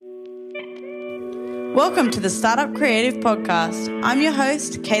Welcome to the Startup Creative Podcast. I'm your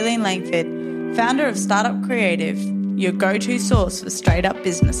host, Kayleen Langford, founder of Startup Creative, your go-to source for straight-up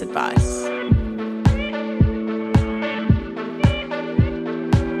business advice.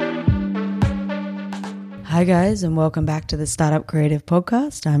 Hi guys, and welcome back to the Startup Creative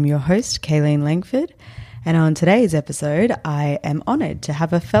Podcast. I'm your host, Kayleen Langford, and on today's episode, I am honoured to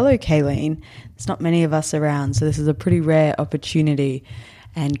have a fellow Kayleen. There's not many of us around, so this is a pretty rare opportunity.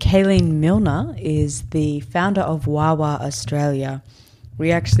 And Kayleen Milner is the founder of Wawa Australia.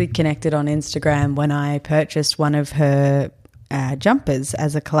 We actually connected on Instagram when I purchased one of her jumpers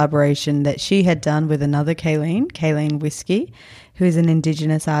as a collaboration that she had done with another Kayleen Whiskey, who is an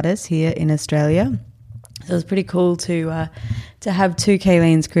Indigenous artist here in Australia. So it was pretty cool to have two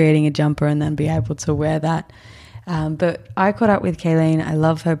Kayleens creating a jumper and then be able to wear that. But I caught up with Kayleen. I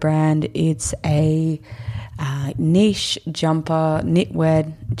love her brand. It's a niche jumper,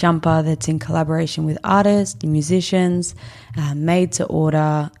 knitwear jumper that's in collaboration with artists, musicians, made to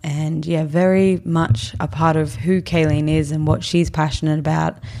order, and very much a part of who Kayleen is and what she's passionate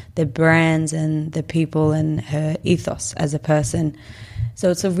about, the brands and the people and her ethos as a person.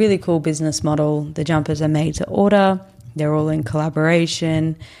 So it's a really cool business model. The jumpers are made to order. They're all in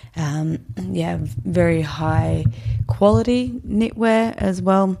collaboration. Very high quality knitwear as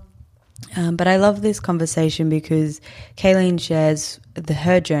well. But I love this conversation because Kayleen shares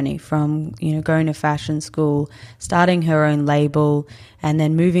her journey from, going to fashion school, starting her own label, and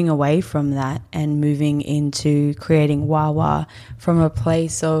then moving away from that and moving into creating Wawa from a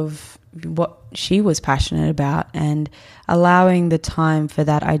place of what she was passionate about and allowing the time for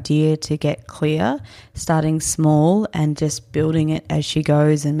that idea to get clear, starting small and just building it as she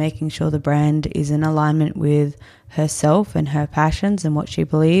goes and making sure the brand is in alignment with herself and her passions and what she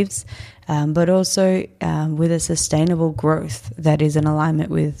believes, but also with a sustainable growth that is in alignment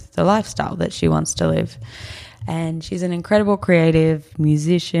with the lifestyle that she wants to live. And she's an incredible creative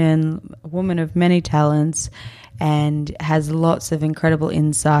musician, a woman of many talents, and has lots of incredible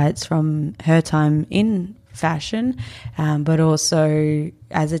insights from her time in fashion, but also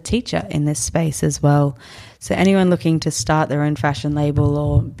as a teacher in this space as well. So anyone looking to start their own fashion label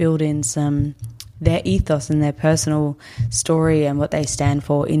or build in their ethos and their personal story and what they stand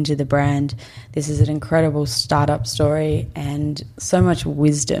for into the brand, this is an incredible startup story and so much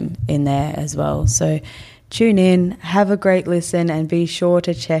wisdom in there as well. So tune in, have a great listen, and be sure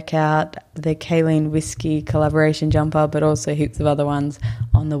to check out the Kayleen Whiskey collaboration jumper, but also heaps of other ones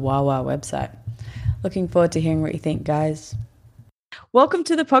on the Wawa website. Looking forward to hearing what you think, guys. Welcome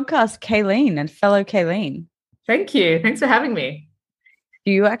to the podcast, Kayleen and fellow Kayleen. Thank you. Thanks for having me.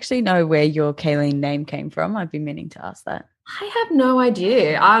 Do you actually know where your Kayleen name came from? I've been meaning to ask that. I have no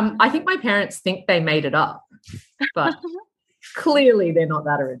idea. I think my parents think they made it up, but clearly they're not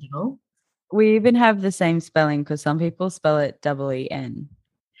that original. We even have the same spelling because some people spell it E-E-N.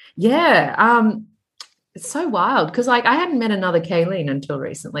 Yeah. It's so wild because I hadn't met another Kayleen until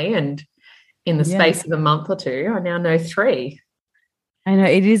recently, and in the space of a month or two, I now know three. I know,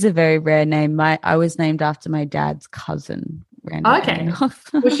 it is a very rare name. I was named after my dad's cousin. Okay.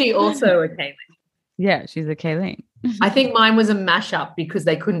 Was she also a Kayleen? Yeah, she's a Kayleen. I think mine was a mashup because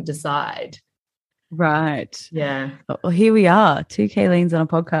they couldn't decide. Right. Yeah. Well, here we are, two Kayleens on a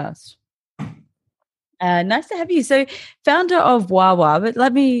podcast. Nice to have you. So, founder of Wawa, but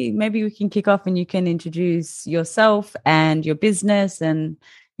maybe we can kick off and you can introduce yourself and your business and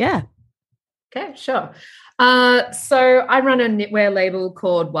Okay, sure. So I run a knitwear label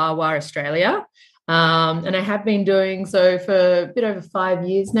called Wawa Australia, and I have been doing so for a bit over 5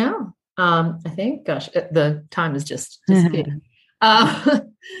 years now, I think. Gosh, the time has just disappeared.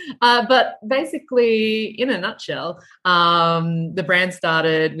 But basically, in a nutshell, the brand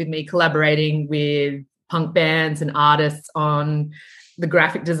started with me collaborating with punk bands and artists on the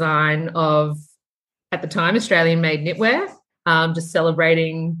graphic design of, at the time, Australian-made knitwear, just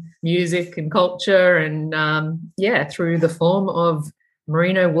celebrating music and culture and, through the form of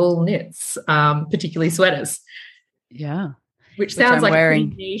merino wool knits, particularly sweaters. Yeah. Which sounds like a pretty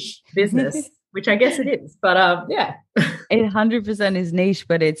niche business. Which I guess it is, but It 100% is niche,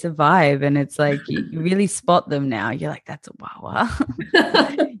 but it's a vibe, and it's like you really spot them now. You're like, that's a Wawa.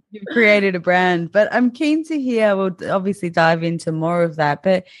 You've created a brand. But I'm keen to hear, we'll obviously dive into more of that,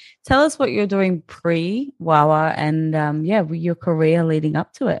 but tell us what you're doing pre-Wawa and, your career leading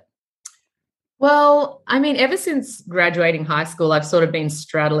up to it. Well, I mean, ever since graduating high school, I've sort of been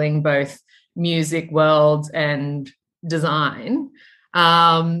straddling both music worlds and design.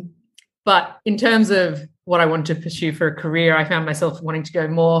 But in terms of what I wanted to pursue for a career, I found myself wanting to go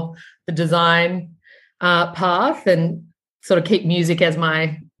more the design path and sort of keep music as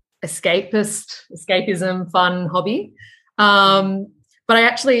my escapism, fun hobby. But I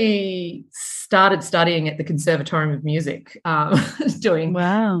actually started studying at the Conservatorium of Music, doing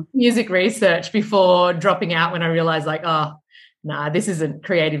music research before dropping out when I realized, like, oh, nah, this isn't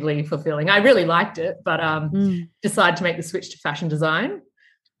creatively fulfilling. I really liked it, but decided to make the switch to fashion design.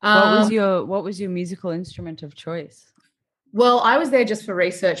 What was your musical instrument of choice? Well, I was there just for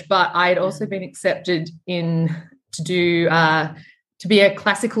research, but I had also been accepted to be a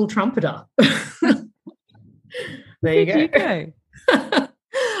classical trumpeter. There you go.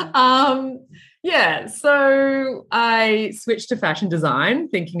 Yeah, so I switched to fashion design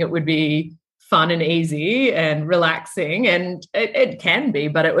thinking it would be fun and easy and relaxing, and it can be,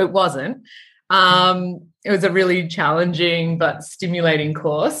 but it wasn't. It was a really challenging but stimulating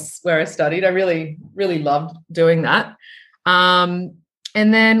course where I studied. I really, really loved doing that. And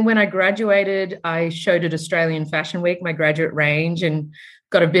then when I graduated, I showed at Australian Fashion Week, my graduate range, and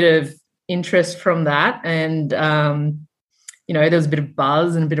got a bit of interest from that. And, there was a bit of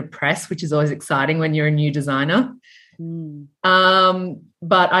buzz and a bit of press, which is always exciting when you're a new designer.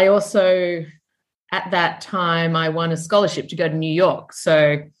 But I also, at that time, I won a scholarship to go to New York.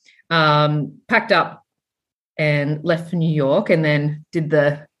 So packed up and left for New York, and then did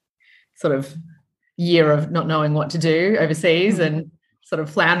the sort of year of not knowing what to do overseas and sort of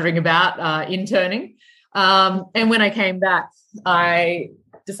floundering about, interning. And when I came back, I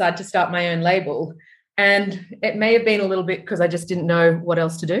decided to start my own label. And it may have been a little bit because I just didn't know what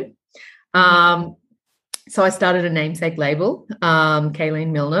else to do. So I started a namesake label,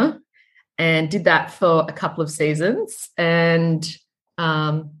 Kayleen Milner, and did that for a couple of seasons. And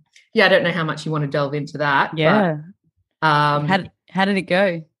I don't know how much you want to delve into that. Yeah. But, how did it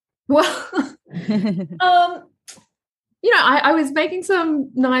go? Well, I was making some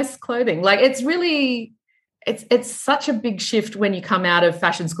nice clothing. Like, it's really, it's such a big shift when you come out of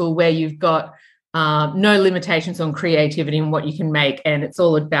fashion school where you've got no limitations on creativity and what you can make, and it's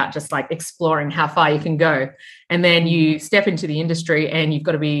all about just like exploring how far you can go. And then you step into the industry and you've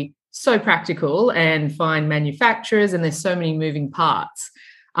got to be so practical and find manufacturers, and there's so many moving parts.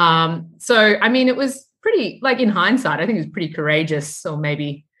 So, I mean, it was pretty, like, in hindsight, I think it was pretty courageous, or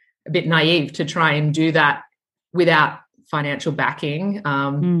maybe a bit naive, to try and do that without financial backing,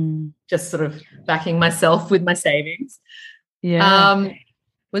 just sort of backing myself with my savings. Yeah.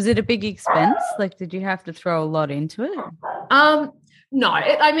 Was it a big expense? Like, did you have to throw a lot into it? No,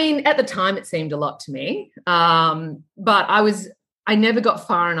 I mean, at the time it seemed a lot to me, but I never got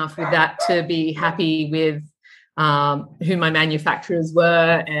far enough with that to be happy with who my manufacturers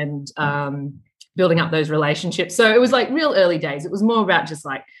were, and building up those relationships. So it was like real early days. It was more about just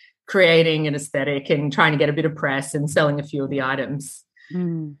like creating an aesthetic and trying to get a bit of press and selling a few of the items.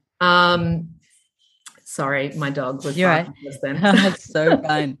 Sorry, my dog was right. Then. That's so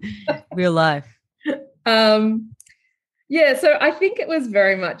fun. Real life. So I think it was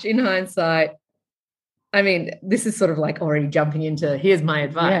very much, in hindsight, I mean, this is sort of like already jumping into here's my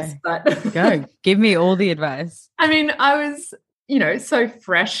advice. Yeah. But Go. Give me all the advice. I mean, I was, so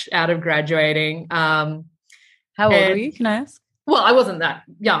fresh out of graduating. How old were you, can I ask? Well, I wasn't that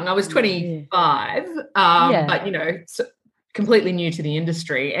young. I was 25, but, so completely new to the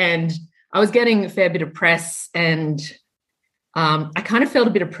industry. And I was getting a fair bit of press, and I kind of felt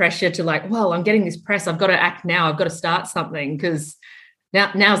a bit of pressure to, like, well, I'm getting this press. I've got to act now. I've got to start something, because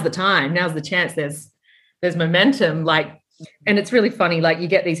now's the time. Now's the chance. There's momentum. Like, and it's really funny. Like, you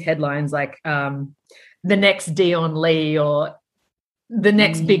get these headlines like the next Dion Lee or the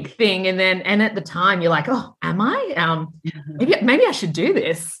next big thing, and at the time you're like, oh, am I? Maybe I should do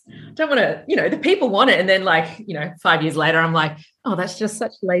this. I don't want to, the people want it, and then, like, 5 years later, I'm like, oh, that's just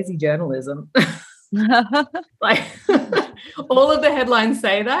such lazy journalism. Like, all of the headlines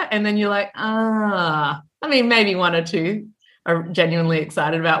say that, and then you're like, I mean, maybe one or two are genuinely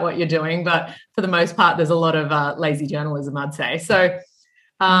excited about what you're doing, but for the most part, there's a lot of lazy journalism, I'd say. So,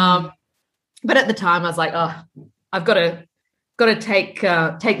 but at the time, I was like, oh, I've got to take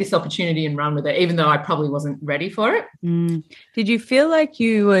this opportunity and run with it, even though I probably wasn't ready for it. Did you feel like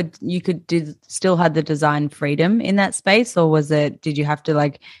still had the design freedom in that space, or did you have to,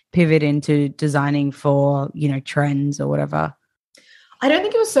 like, pivot into designing for, trends or whatever? I don't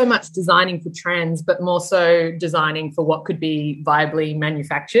think it was so much designing for trends, but more so designing for what could be viably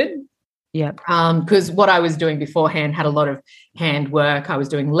manufactured. Yeah. Because what I was doing beforehand had a lot of hand work. I was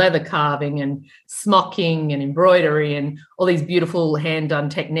doing leather carving and smocking and embroidery and all these beautiful hand-done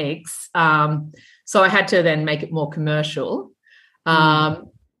techniques. So I had to then make it more commercial. But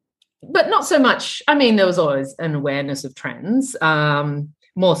not so much. I mean, there was always an awareness of trends,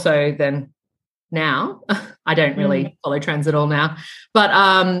 more so than now. I don't really follow trends at all now. But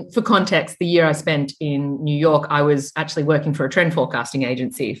for context, the year I spent in New York, I was actually working for a trend forecasting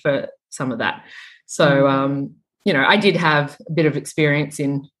agency for some of that. So, I did have a bit of experience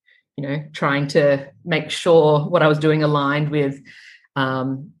in, trying to make sure what I was doing aligned with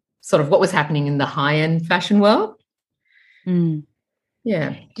sort of what was happening in the high-end fashion world.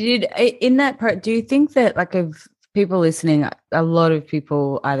 Yeah. Do you think that, like, if people listening, a lot of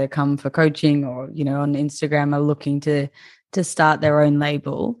people either come for coaching or, on Instagram are looking to start their own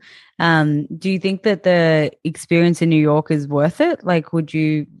label. Do you think that the experience in New York is worth it? Like, would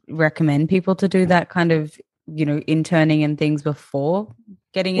you recommend people to do that kind of, interning and things before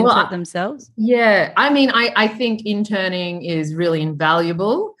getting into it themselves? Yeah. I mean, I think interning is really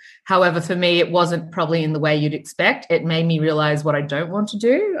invaluable. However, for me, it wasn't probably in the way you'd expect. It made me realize what I don't want to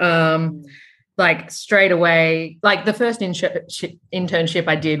do. Like straight away, like the first internship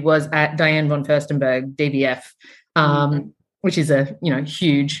I did was at Diane von Furstenberg, DVF, which is a,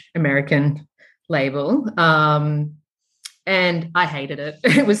 huge American label. And I hated it.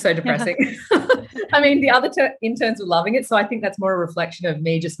 It was so depressing. I mean, the other interns were loving it. So I think that's more a reflection of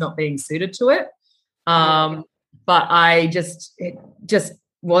me just not being suited to it. But it just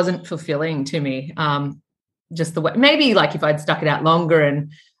wasn't fulfilling to me. Just the way, maybe like if I'd stuck it out longer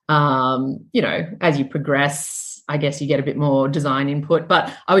and, as you progress, I guess you get a bit more design input.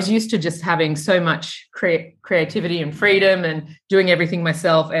 But I was used to just having so much creativity and freedom and doing everything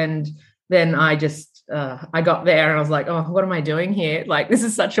myself. And then I got there and I was like, oh, what am I doing here? Like, this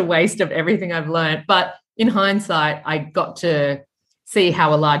is such a waste of everything I've learned. But in hindsight, I got to see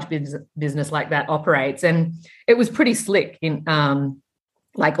how a large business like that operates. And it was pretty slick in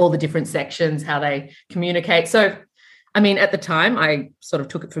like all the different sections, how they communicate. So, I mean, at the time, I sort of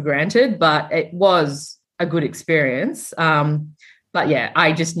took it for granted, but it was a good experience. But yeah,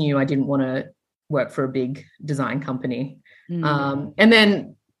 I just knew I didn't want to work for a big design company. And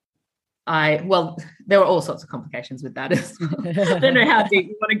then there were all sorts of complications with that as well. I don't know how deep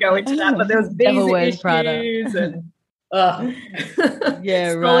you want to go into that, but there was visa issues and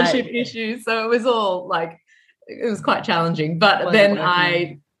scholarship issues. So it was all like, it was quite challenging. But then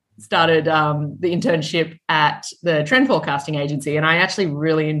I started the internship at the trend forecasting agency, and I actually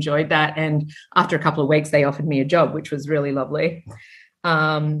really enjoyed that. And after a couple of weeks, they offered me a job, which was really lovely.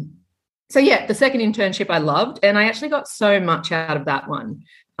 So yeah, the second internship I loved, and I actually got so much out of that one.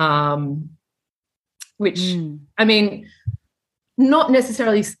 Which, I mean, not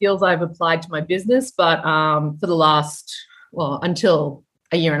necessarily skills I've applied to my business, but for the last, until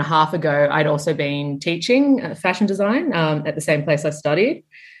a year and a half ago, I'd also been teaching fashion design at the same place I studied.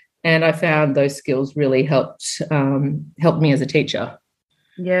 And I found those skills really helped me as a teacher.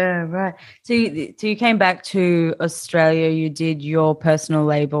 Yeah, right. So you came back to Australia, you did your personal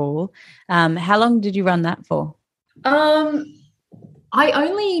label. How long did you run that for? I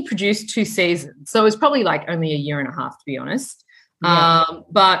only produced 2 seasons, so it was probably like only a year and a half, to be honest. Yeah.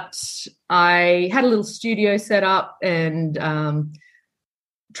 But I had a little studio set up and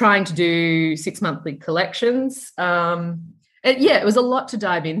trying to do 6 monthly collections. It was a lot to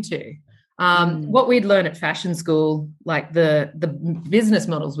dive into. What we'd learned at fashion school, like the business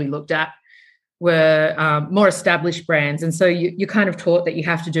models we looked at were more established brands. And so you kind of taught that you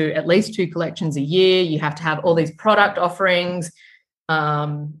have to do at least 2 collections a year. You have to have all these product offerings. Which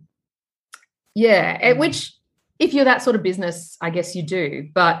if you're that sort of business, I guess you do,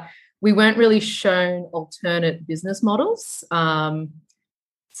 but we weren't really shown alternate business models.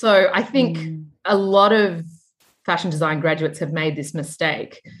 So I think a lot of fashion design graduates have made this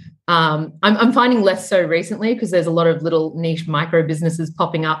mistake. I'm finding less so recently because there's a lot of little niche micro businesses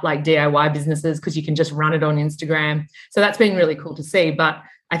popping up, like DIY businesses, because you can just run it on Instagram. So that's been really cool to see. But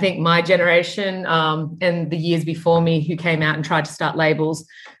I think my generation and the years before me who came out and tried to start labels,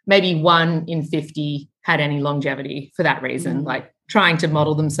 maybe 1 in 50 had any longevity for that reason, like trying to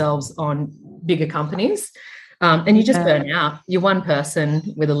model themselves on bigger companies. And you just burn out. You're one person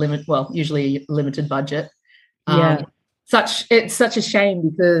with usually a limited budget. It's such a shame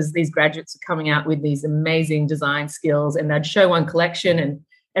because these graduates are coming out with these amazing design skills and they'd show one collection and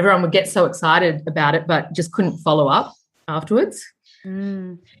everyone would get so excited about it, but just couldn't follow up afterwards.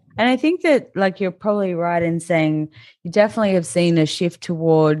 And I think that, like, you're probably right in saying you definitely have seen a shift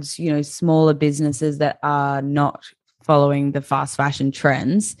towards, smaller businesses that are not following the fast fashion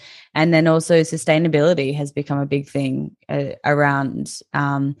trends. And then also sustainability has become a big thing around,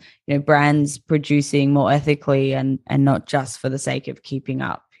 brands producing more ethically and not just for the sake of keeping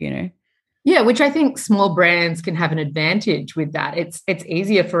up, Yeah, which I think small brands can have an advantage with that. It's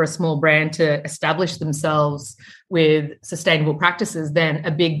easier for a small brand to establish themselves with sustainable practices than a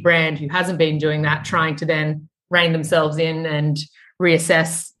big brand who hasn't been doing that, trying to then rein themselves in and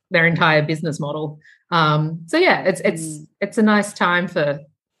reassess their entire business model. So yeah, it's a nice time for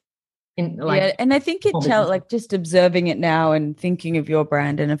yeah, and I think like just observing it now and thinking of your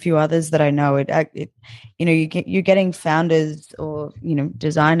brand and a few others that I know, you're getting founders or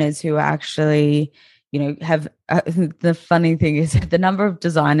designers who are actually have the funny thing is the number of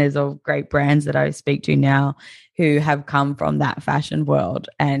designers or great brands that I speak to now who have come from that fashion world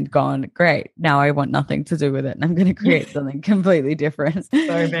and gone, great, now I want nothing to do with it and I'm going to create something completely different.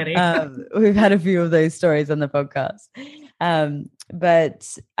 So many. We've had a few of those stories on the podcast.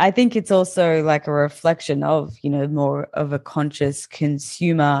 But I think it's also like a reflection of, more of a conscious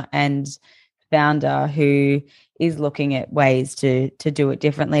consumer and founder who is looking at ways to do it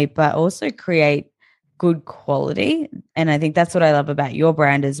differently, but also create good quality. And I think that's what I love about your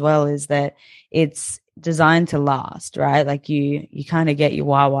brand as well, is that it's designed to last, right? Like you kind of get your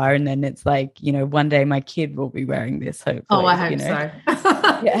wah and then it's like, one day my kid will be wearing this, hopefully. Oh, I hope so.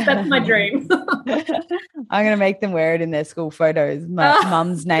 Yeah. That's my dream. I'm going to make them wear it in their school photos, my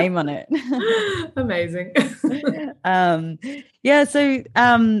mum's name on it. Amazing. Yeah, so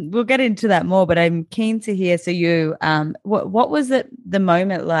we'll get into that more, but I'm keen to hear, so you what was the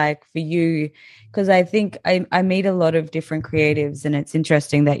moment like for you? Because I think I meet a lot of different creatives, and it's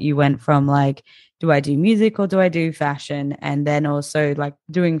interesting that you went from like, do I do music or do I do fashion? And then also like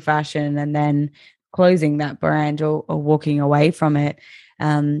doing fashion and then closing that brand or walking away from it.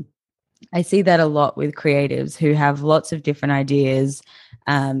 I see that a lot with creatives who have lots of different ideas,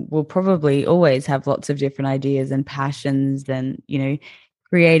 will probably always have lots of different ideas and passions and,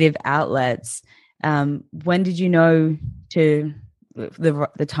 creative outlets. When did you know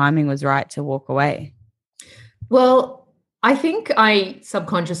the timing was right to walk away? Well, I think I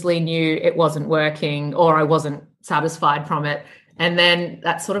subconsciously knew it wasn't working or I wasn't satisfied from it. And then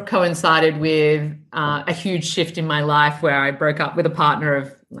that sort of coincided with a huge shift in my life where I broke up with a partner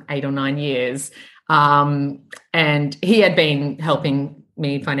of 8 or 9 years. And he had been helping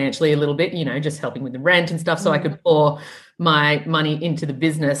me financially a little bit, just helping with the rent and stuff so I could pour my money into the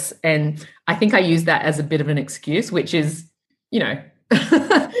business. And I think I used that as a bit of an excuse, which is,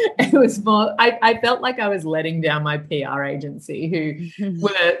 it was more, I felt like I was letting down my PR agency who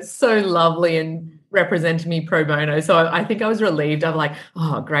were so lovely and represented me pro bono. So I think I was relieved. I'm like,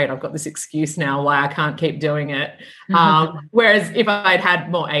 oh, great, I've got this excuse now why I can't keep doing it. Whereas if I'd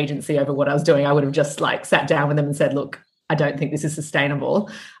had more agency over what I was doing, I would have just like sat down with them and said, look, I don't think this is sustainable.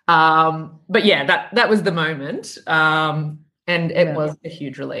 But yeah, that was the moment. And it was a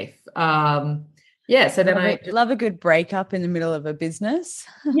huge relief. Yeah, so then I love a good breakup in the middle of a business.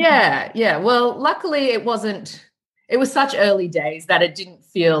 Yeah. Well, luckily it was such early days that it didn't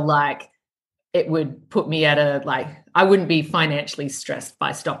feel like it would put me at I wouldn't be financially stressed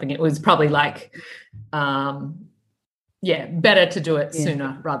by stopping. It was probably like, better to do it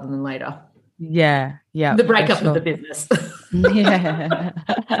sooner rather than later. Yeah. The breakup of the business. Yeah.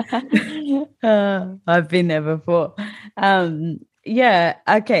 I've been there before. Yeah.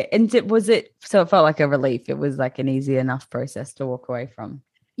 Okay. And so it felt like a relief. It was like an easy enough process to walk away from.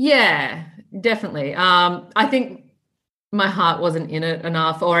 Yeah, definitely. I think my heart wasn't in it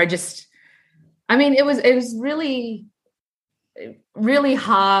enough, or it was really, really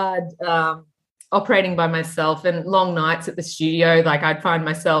hard operating by myself and long nights at the studio. Like I'd find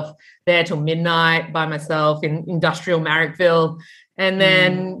myself there till midnight by myself in industrial Marrickville. And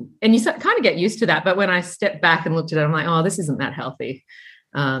then, and you kind of get used to that. But when I stepped back and looked at it, I'm like, oh, this isn't that healthy.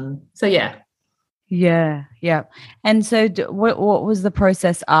 So yeah. Yeah. And so what was the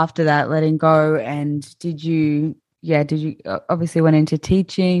process after that, letting go? And did you obviously went into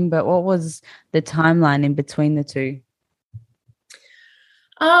teaching, but what was the timeline in between the two?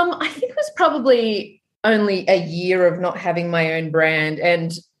 I think it was probably only a year of not having my own brand.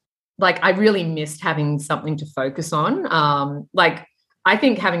 And like, I really missed having something to focus on. Like, I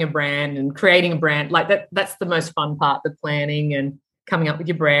think having a brand and creating a brand, like that's the most fun part, the planning and coming up with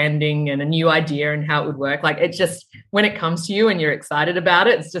your branding and a new idea and how it would work. Like, it's just, when it comes to you and you're excited about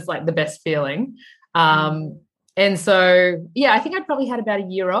it, it's just like the best feeling. And so, yeah, I think I'd probably had about a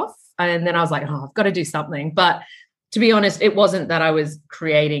year off, and then I was like, oh, I've got to do something. But to be honest, it wasn't that I was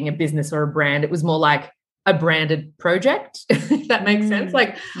creating a business or a brand. It was more like a branded project, if that makes sense.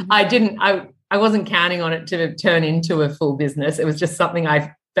 Like I wasn't counting on it to turn into a full business. It was just something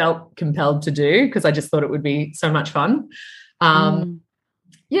I felt compelled to do because I just thought it would be so much fun.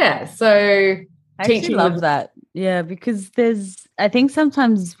 Yeah. So I actually love that. Yeah, because I think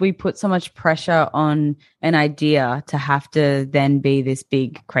sometimes we put so much pressure on an idea to have to then be this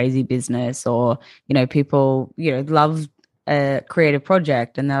big, crazy business, or, people, love a creative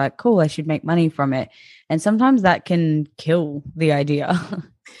project and they're like, cool, I should make money from it. And sometimes that can kill the idea.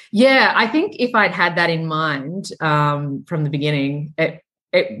 Yeah, I think if I'd had that in mind from the beginning, it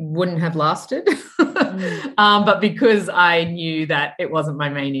wouldn't have lasted. But because I knew that it wasn't my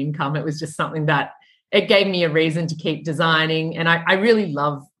main income, it was just something that it gave me a reason to keep designing. And I really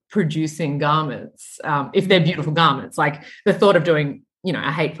love producing garments, if they're beautiful garments. Like the thought of doing,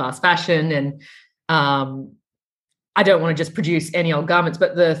 I hate fast fashion, and I don't want to just produce any old garments,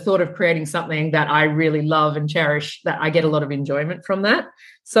 but the thought of creating something that I really love and cherish, that I get a lot of enjoyment from that.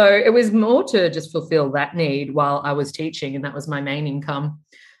 So it was more to just fulfill that need while I was teaching, and that was my main income.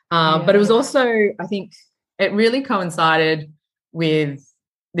 But it was also, I think it really coincided with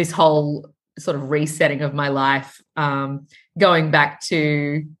this whole sort of resetting of my life, going back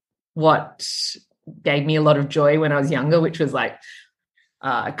to what gave me a lot of joy when I was younger, which was like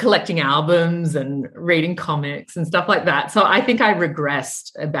collecting albums and reading comics and stuff like that. So I think I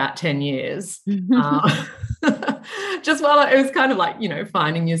regressed about 10 years. Just while it was kind of like,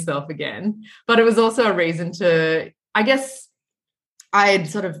 finding yourself again. But it was also a reason to, I guess I had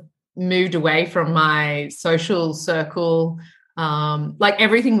sort of moved away from my social circle. Like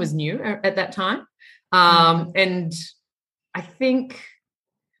everything was new at that time. And I think,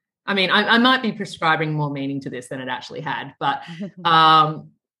 I might be prescribing more meaning to this than it actually had, but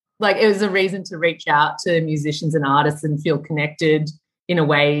like it was a reason to reach out to musicians and artists and feel connected in a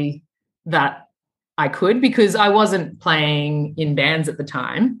way that I could, because I wasn't playing in bands at the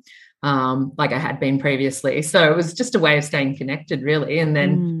time, like I had been previously. So it was just a way of staying connected, really, and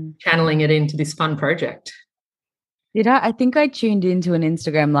then channeling it into this fun project. I think I tuned into an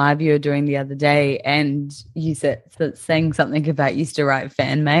Instagram live you were doing the other day, and you said saying something about you used to write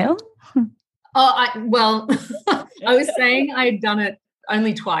fan mail. I was saying I had done it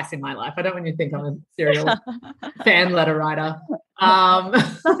only twice in my life. I don't want you to think I'm a serial fan letter writer.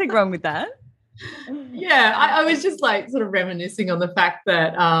 Nothing wrong with that. Yeah, I was just like sort of reminiscing on the fact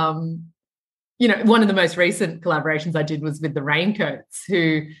that one of the most recent collaborations I did was with the Raincoats,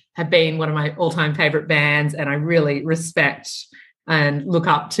 who have been one of my all-time favorite bands, and I really respect and look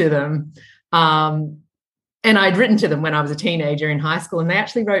up to them. And I'd written to them when I was a teenager in high school, and they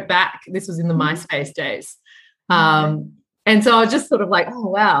actually wrote back. This was in the MySpace days. And so I was just sort of like, oh,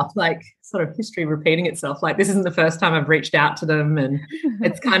 wow, like sort of history repeating itself. Like this isn't the first time I've reached out to them. And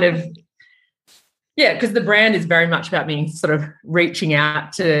it's kind of, yeah, because the brand is very much about me sort of reaching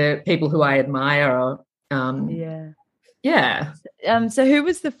out to people who I admire. Or, yeah. So who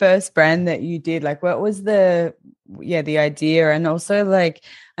was the first brand that you did? Like what was the idea? And also like,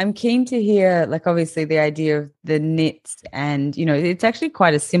 I'm keen to hear, like, obviously the idea of the knits, and, it's actually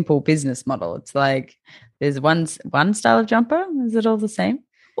quite a simple business model. It's like there's one style of jumper. Is it all the same?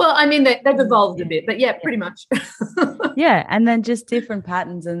 Well, they've evolved a bit, but yeah, pretty much. Yeah, and then just different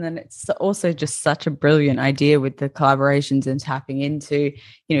patterns. And then it's also just such a brilliant idea with the collaborations and tapping into,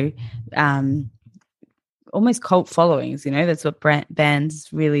 almost cult followings. That's what bands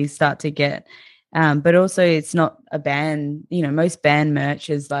really start to get. But also it's not a band, most band merch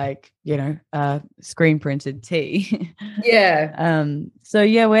is like, screen printed tee. Yeah. So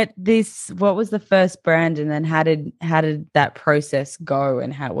yeah, what was the first brand, and then how did that process go,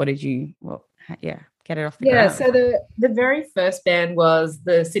 and get it off the ground? So the very first band was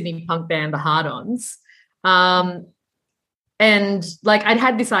the Sydney punk band, the Hard-Ons. And like I'd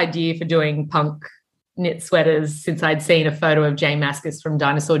had this idea for doing punk knit sweaters since I'd seen a photo of Jay Mascis from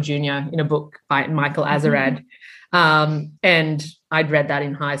Dinosaur Jr. in a book by Michael Azerrad. And I'd read that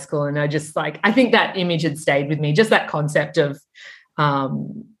in high school, and I think that image had stayed with me, just that concept of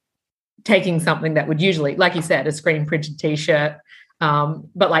taking something that would usually, like you said, a screen printed t-shirt,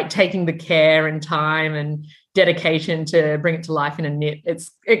 but like taking the care and time and dedication to bring it to life in a knit. It's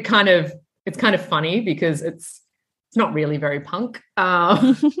kind of funny because it's not really very punk.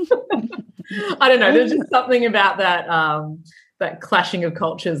 I don't know. There's just something about that clashing of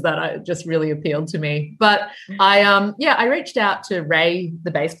cultures that just really appealed to me. But I reached out to Ray,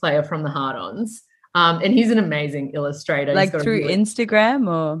 the bass player from the Hard-Ons, and he's an amazing illustrator. Like through Instagram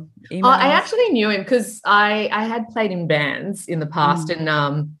or email? I actually knew him because I had played in bands in the past,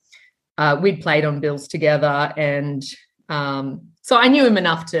 and we'd played on bills together, and so I knew him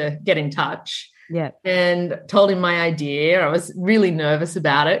enough to get in touch. Yeah, and told him my idea. I was really nervous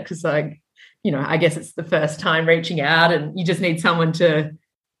about it because, I guess it's the first time reaching out, and you just need someone to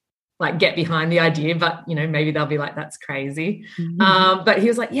like get behind the idea. But maybe they'll be like, "That's crazy." But he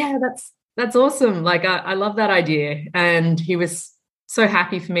was like, "Yeah, That's awesome. Like, I love that idea. And he was so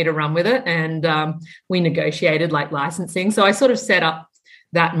happy for me to run with it. And we negotiated like licensing. So I sort of set up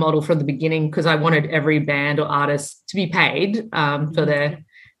that model from the beginning because I wanted every band or artist to be paid for their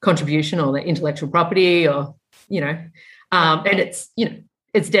contribution or their intellectual property, or, and it's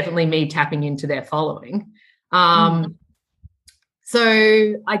definitely me tapping into their following.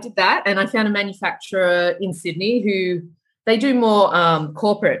 So I did that, and I found a manufacturer in Sydney who they do more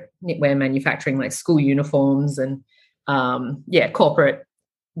corporate knitwear manufacturing, like school uniforms and corporate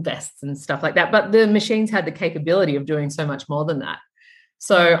vests and stuff like that. But the machines had the capability of doing so much more than that.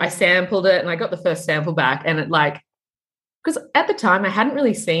 So I sampled it, and I got the first sample back, and it because at the time I hadn't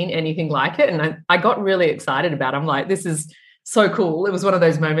really seen anything like it, and I got really excited about it. I'm like, this is so cool. It was one of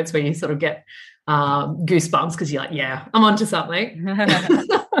those moments where you sort of get goosebumps because you're like, yeah, I'm onto something.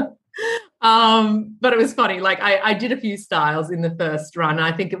 But it was funny. Like I did a few styles in the first run.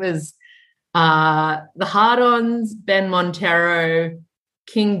 I think it was the Hard-Ons, Ben Montero,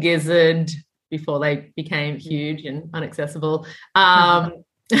 King Gizzard, before they became huge and inaccessible.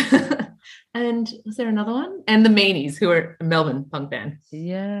 And was there another one? And the Meanies, who are a Melbourne punk band.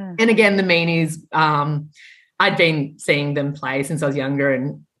 Yeah. And again, the Meanies, I'd been seeing them play since I was younger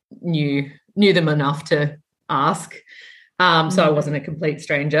and knew them enough to ask. So I wasn't a complete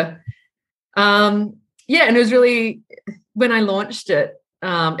stranger. And it was really, when I launched it,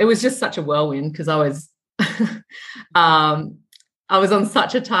 it was just such a whirlwind because I was on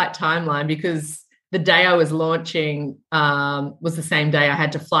such a tight timeline because the day I was launching was the same day I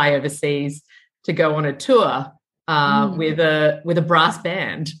had to fly overseas to go on a tour with a brass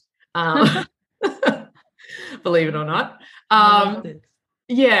band. Believe it or not.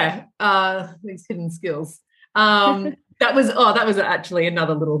 These hidden skills. That was actually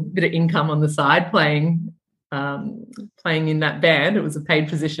another little bit of income on the side, playing in that band. It was a paid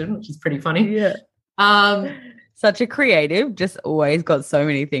position, which is pretty funny. Yeah. Such a creative, just always got so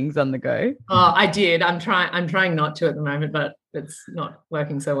many things on the go. Oh, I did. I'm trying not to at the moment, but it's not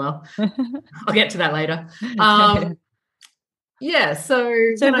working so well. I'll get to that later. So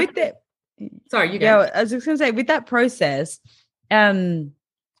with that, sorry, you go. Yeah, I was just going to say, with that process,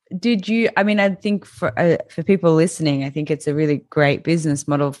 did you? I mean, I think for people listening, I think it's a really great business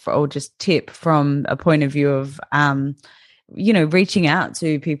model or just tip from a point of view of, reaching out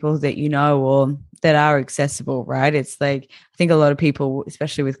to people that you know or that are accessible, right? It's like, I think a lot of people,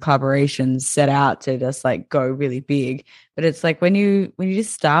 especially with collaborations, set out to just like go really big, but it's like when you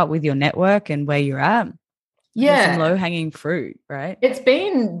just start with your network and where you're at, some low hanging fruit, right? It's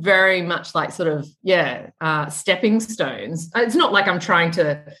been very much like sort of stepping stones. It's not like I'm trying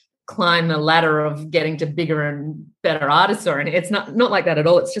to climb the ladder of getting to bigger and better artists or anything. It's not like that at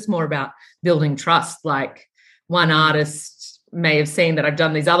all. It's just more about building trust. Like one artist may have seen that I've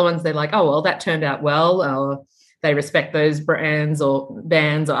done these other ones. They're like, oh, well, that turned out well. Or they respect those brands or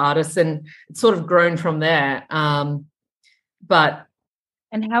bands or artists. And it's sort of grown from there. And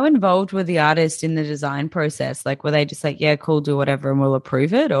how involved were the artists in the design process? Like, were they just like, yeah, cool, do whatever and we'll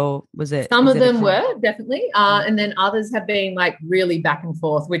approve it? Or was it? Some of them were, definitely. And then others have been like really back and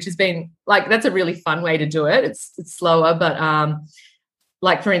forth, which has been like, that's a really fun way to do it. It's slower, but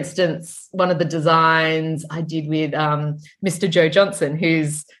like, for instance, one of the designs I did with Mr. Joe Johnson,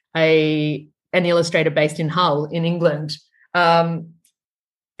 who's an illustrator based in Hull in England.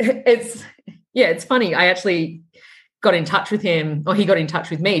 It's funny. I actually got in touch with him, or he got in touch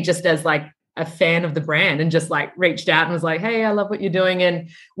with me just as like a fan of the brand, and just like reached out and was like, hey, I love what you're doing. And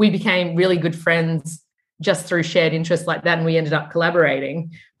we became really good friends just through shared interests like that. And we ended up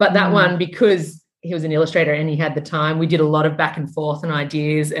collaborating. But that one, because he was an illustrator and he had the time, we did a lot of back and forth and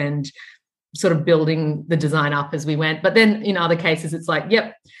ideas and sort of building the design up as we went. But then in other cases, it's like,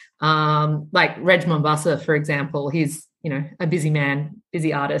 like Reg Mombassa, for example, he's, a busy man,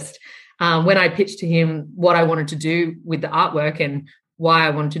 busy artist. When I pitched to him what I wanted to do with the artwork and why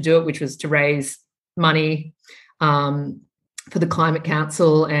I wanted to do it, which was to raise money for the Climate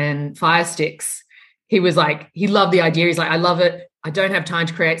Council and Fire Sticks, he was like, he loved the idea. He's like, I love it. I don't have time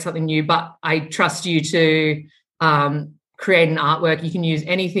to create something new, but I trust you to create an artwork. You can use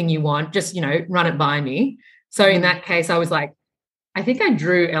anything you want, just, run it by me. So in that case, I was like, I think I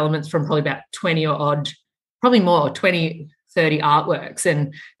drew elements from probably about 20 or odd, probably more, 20, 30 artworks,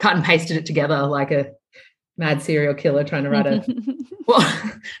 and cut and pasted it together like a mad serial killer trying to write a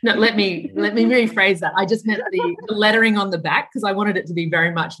well, no, let me rephrase that. I just meant the lettering on the back, because I wanted it to be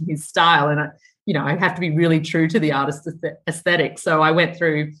very much in his style, and I have to be really true to the artist's aesthetic. So I went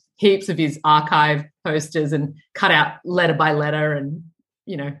through heaps of his archive posters and cut out letter by letter and,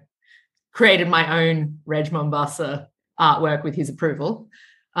 created my own Reg Mombassa artwork with his approval.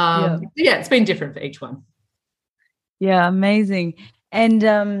 Yeah, it's been different for each one. Yeah, amazing.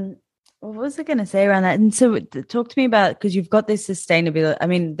 And what was I going to say around that? And so talk to me about, because you've got this sustainability. I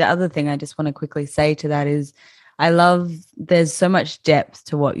mean, the other thing I just want to quickly say to that is I love there's so much depth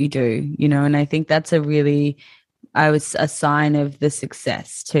to what you do, and I think that's a sign of the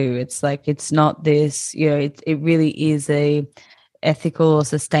success too. It's like, it's not this, it really is a ethical or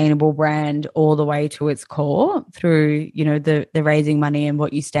sustainable brand all the way to its core through, the raising money and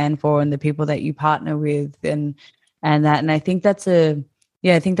what you stand for and the people that you partner with and that. And I think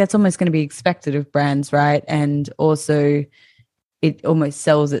I think that's almost going to be expected of brands, right? And also it almost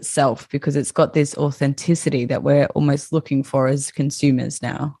sells itself because it's got this authenticity that we're almost looking for as consumers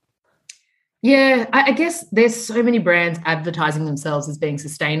now. Yeah, I guess there's so many brands advertising themselves as being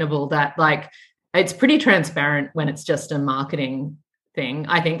sustainable that it's pretty transparent when it's just a marketing thing.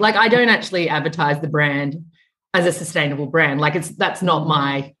 I think I don't actually advertise the brand as a sustainable brand. That's not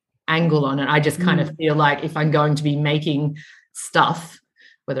my angle on it. I just kind of feel like if I'm going to be making stuff,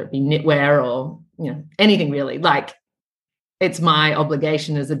 whether it be knitwear or anything really, it's my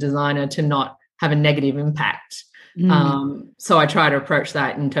obligation as a designer to not have a negative impact. So I try to approach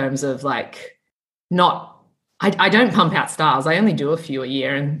that in terms of I don't pump out styles. I only do a few a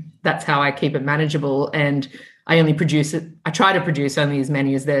year, and that's how I keep it manageable. And I only produce it. I try to produce only as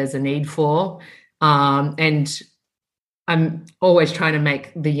many as there's a need for. And I'm always trying to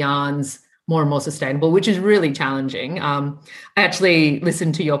make the yarns more and more sustainable, which is really challenging. I actually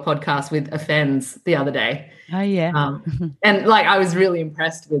listened to your podcast with Offends the other day. Oh, yeah. And I was really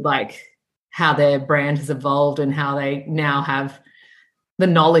impressed with how their brand has evolved and how they now have the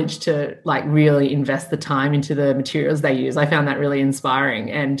knowledge to really invest the time into the materials they use. I found that really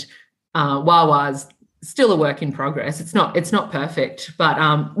inspiring. And Wawa's still a work in progress. It's not perfect,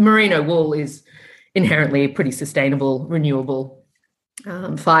 but merino wool is inherently a pretty sustainable, renewable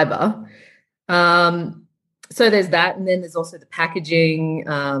fiber. So there's that, and then there's also the packaging.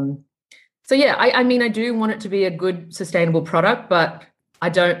 So yeah, I mean, I do want it to be a good, sustainable product, but I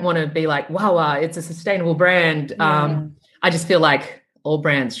don't want to be wow, it's a sustainable brand. Yeah. I just feel like all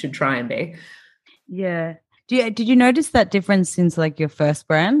brands should try and be. Yeah. Did you notice that difference since your first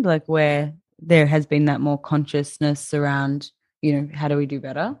brand, where there has been that more consciousness around, how do we do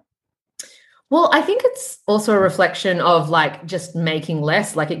better? Well, I think it's also a reflection of just making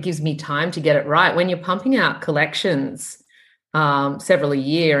less. It gives me time to get it right. When you're pumping out collections several a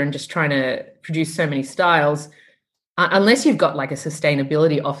year and just trying to produce so many styles, unless you've got a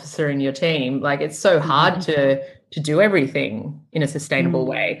sustainability officer in your team, it's so hard to do everything in a sustainable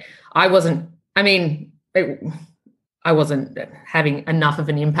way. I wasn't having enough of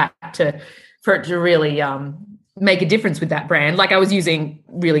an impact for it to really make a difference with that brand. I was using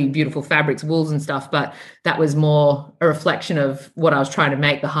really beautiful fabrics, wools and stuff, but that was more a reflection of what I was trying to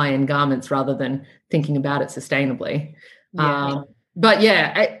make, the high-end garments, rather than thinking about it sustainably. Yeah. But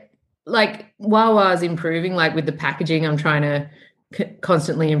yeah, Wawa's improving, with the packaging. I'm trying to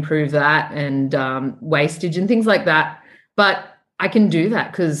constantly improve that, and wastage and things like that. But I can do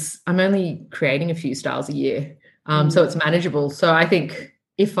that because I'm only creating a few styles a year. So it's manageable. So I think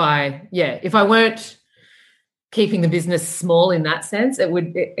if I weren't keeping the business small in that sense,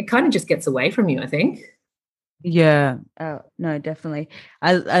 it kind of just gets away from you, I think. Yeah. Oh, no, definitely.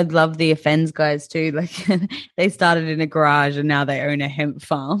 I love the Offends guys too. They started in a garage and now they own a hemp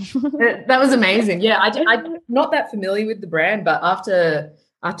farm. That was amazing. Yeah, I'm not that familiar with the brand, but after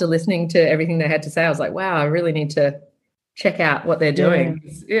listening to everything they had to say, I was like, wow, I really need to check out what they're doing.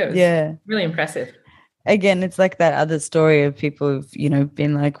 Yeah. It was really impressive. Again, it's that other story of people who've,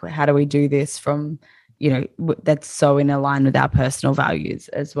 been how do we do this from, that's so in line with our personal values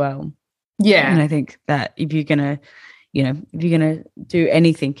as well. Yeah. And I think that if you're going to do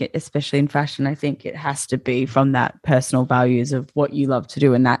anything, especially in fashion, I think it has to be from that personal values of what you love to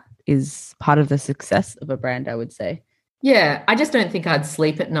do. And that is part of the success of a brand, I would say. Yeah. I just don't think I'd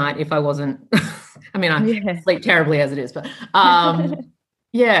sleep at night if I wasn't, I sleep terribly as it is, but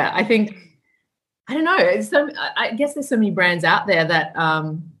yeah, I think, I don't know. I guess there's so many brands out there that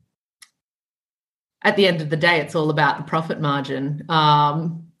at the end of the day, it's all about the profit margin,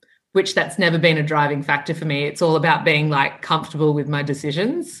 which that's never been a driving factor for me. It's all about being comfortable with my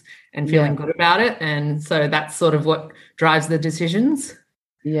decisions and feeling good about it. And so that's sort of what drives the decisions.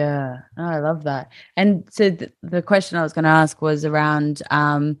 Yeah, I love that. And so the question I was going to ask was around,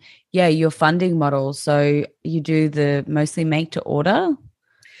 your funding model. So you do the mostly make to order?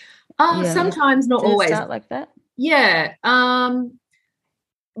 Sometimes, not always. Start like that? Yeah.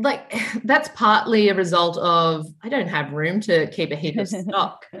 like that's partly a result of I don't have room to keep a heap of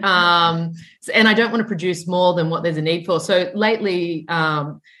stock, and I don't want to produce more than what there's a need for. So lately,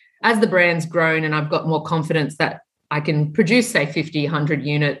 as the brand's grown and I've got more confidence that I can produce, say, 50, 100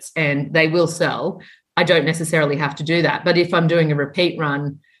 units and they will sell, I don't necessarily have to do that. But if I'm doing a repeat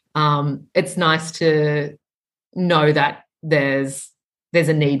run, it's nice to know that there's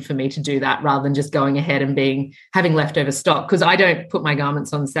a need for me to do that rather than just going ahead and having leftover stock, because I don't put my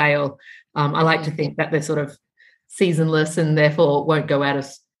garments on sale. I like to think that they're sort of seasonless and therefore won't go out of,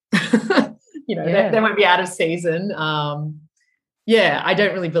 they won't be out of season. I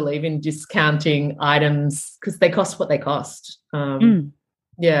don't really believe in discounting items because they cost what they cost.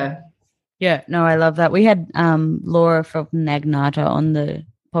 Yeah. Yeah, no, I love that. We had Laura from Nagnata on the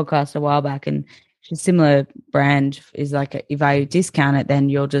podcast a while back, and a similar brand is like if I discount it, then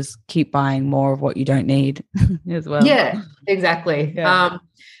you'll just keep buying more of what you don't need as well. Yeah, exactly. Yeah.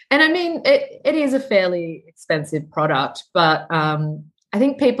 And I mean, it is a fairly expensive product, but I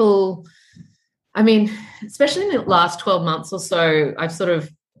think people, I mean, especially in the last 12 months or so, I've sort of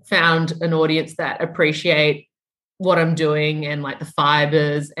found an audience that appreciate what I'm doing and like the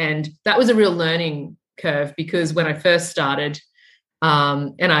fibers. And that was a real learning curve, because when I first started,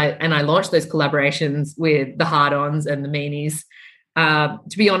 and I launched those collaborations with the hard-ons and the meanies,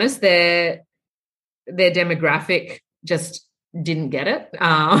 to be honest, their demographic just didn't get it.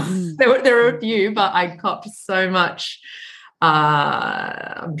 There were a few, but I copped so much.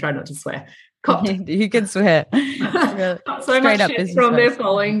 I'm trying not to swear. You can swear. So much shit from their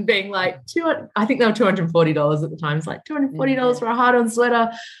following being like, I think they were $240 at the time. It's like $240 for a hard-on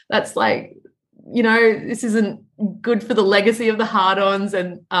sweater. That's like, this isn't good for the legacy of the hard-ons,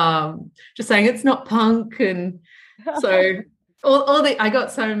 and just saying it's not punk. And so I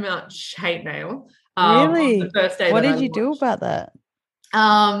got so much hate mail. Really? On the first day. What did you do about that?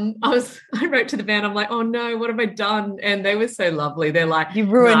 I wrote to the band. I'm like, oh no, what have I done? And they were so lovely. They're like, you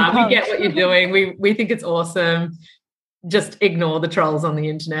ruined punk. We get what you're doing. We think it's awesome. Just ignore the trolls on the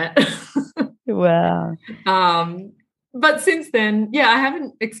internet. Wow. But since then, I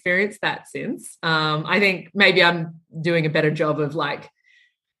haven't experienced that since. I think maybe I'm doing a better job of like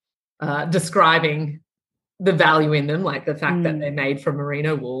describing the value in them, like the fact that they're made from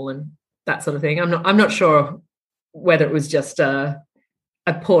merino wool and that sort of thing. I'm not sure whether it was just a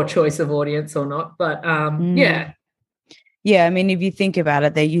poor choice of audience or not, but yeah, I mean, if you think about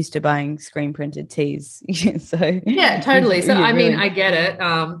it, they're used to buying screen printed tees. So yeah, totally. So I mean, I get it.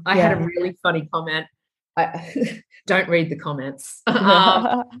 I had a really funny comment. I don't read the comments.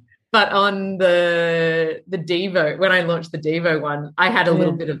 But on the Devo, when I launched the Devo one, I had a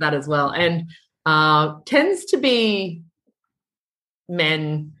little bit of that as well. And tends to be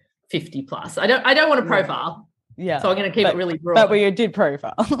men 50 plus. I don't want to profile. Yeah. So I'm going to keep it really broad. But you did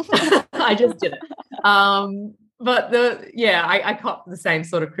profile. I just did it. But I copped the same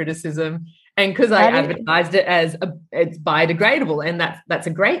sort of criticism. And because I advertised it as it's biodegradable, and that's a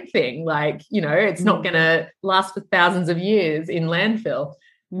great thing. Like, it's not going to last for thousands of years in landfill.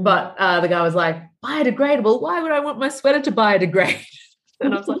 But the guy was like, biodegradable? Why would I want my sweater to biodegrade?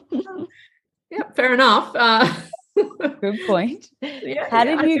 And I was like, yeah, fair enough. Good point. How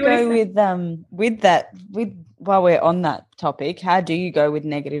did you go with while we're on that topic, how do you go with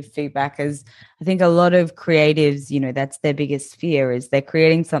negative feedback? As I think a lot of creatives, that's their biggest fear, is they're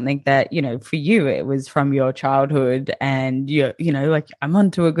creating something that, for you, it was from your childhood and like, I'm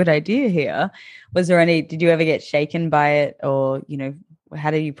onto a good idea here. Did you ever get shaken by it, or, how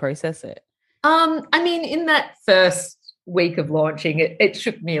do you process it? I mean, in that first week of launching, it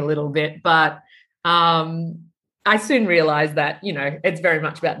shook me a little bit, but I soon realized that, it's very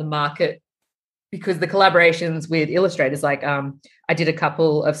much about the market, because the collaborations with illustrators, like I did a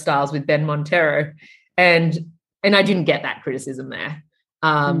couple of styles with Ben Montero, and I didn't get that criticism there.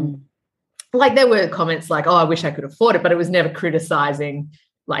 Like there were comments like, oh, I wish I could afford it, but it was never criticizing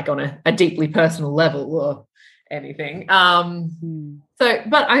like on a deeply personal level or anything. So,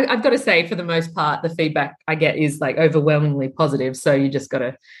 but I've got to say, for the most part, the feedback I get is like overwhelmingly positive. So you just got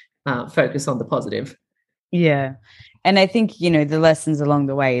to focus on the positive. Yeah. And I think, the lessons along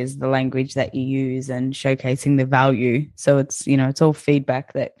the way is the language that you use and showcasing the value. So it's, it's all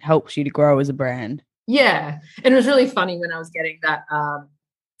feedback that helps you to grow as a brand. Yeah. And it was really funny when I was getting that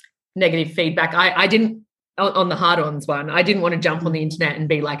negative feedback. I didn't, on the hard-ons one, I didn't want to jump on the internet and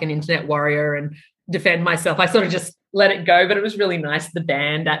be like an internet warrior and defend myself. I sort of just let it go, but it was really nice. The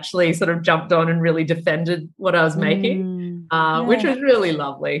band actually sort of jumped on and really defended what I was making, which was really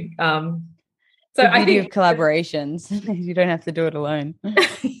lovely. So the beauty of collaborations, you don't have to do it alone.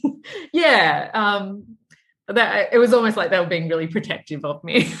 Yeah. it was almost like they were being really protective of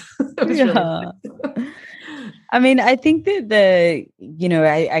me. It was really nice. I mean, I think that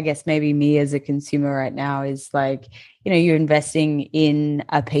I guess maybe me as a consumer right now is like, you're investing in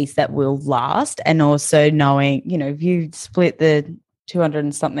a piece that will last, and also knowing, if you split the 200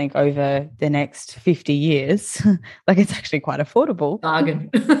 and something over the next 50 years, like it's actually quite affordable. Bargain.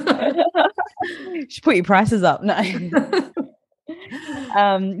 You should put your prices up. No.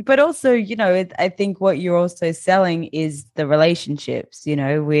 But also, I think what you're also selling is the relationships,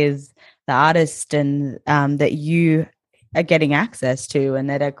 with the artist, and that you are getting access to, and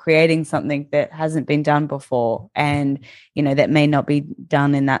that are creating something that hasn't been done before, and that may not be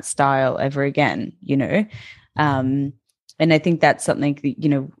done in that style ever again. And I think that's something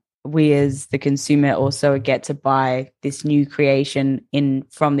that we as the consumer also get to buy this new creation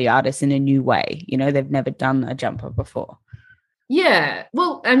from the artist in a new way. They've never done a jumper before. Yeah,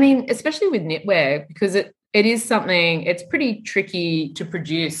 well, I mean, especially with knitwear, because it is something, it's pretty tricky to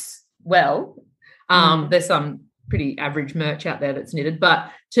produce well. There's some pretty average merch out there that's knitted,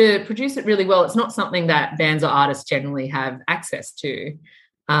 but to produce it really well, it's not something that bands or artists generally have access to.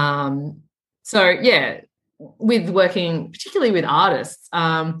 So yeah, with working particularly with artists,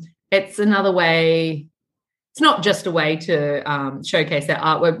 it's another way. It's not just a way to showcase their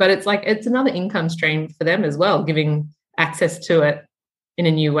artwork, but it's another income stream for them as well, giving access to it in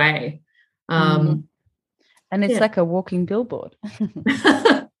a new way. And it's like a walking billboard.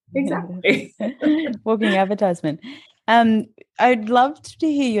 Exactly. Walking advertisement. I'd love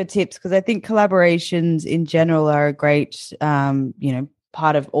to hear your tips, because I think collaborations in general are a great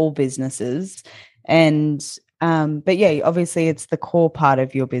part of all businesses. And but yeah, obviously it's the core part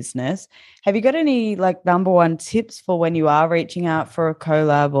of your business. Have you got any number one tips for when you are reaching out for a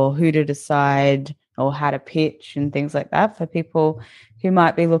collab, or who to decide, or how to pitch and things like that, for people who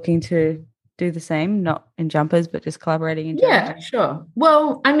might be looking to do the same, not in jumpers, but just collaborating in general? Yeah, sure.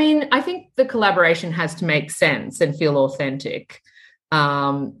 Well, I mean, I think the collaboration has to make sense and feel authentic.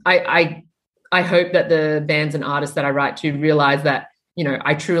 I hope that the bands and artists that I write to realize that,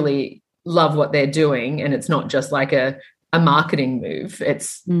 I truly love what they're doing, and it's not just like a marketing move.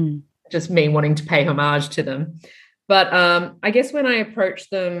 It's just me wanting to pay homage to them. But I guess when I approach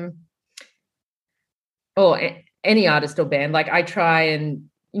them, or any artist or band, I try and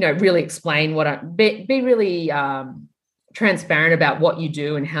really explain what be really transparent about what you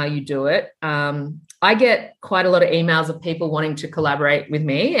do and how you do it. I get quite a lot of emails of people wanting to collaborate with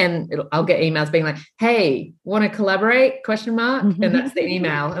me, and I'll get emails being like, "Hey, want to collaborate?" ? And that's the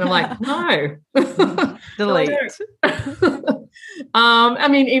email, and I'm like, "No, delete." I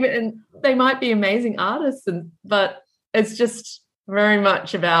mean, even they might be amazing artists, but it's just very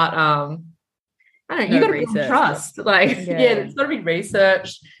much about you got to build trust. It's got to be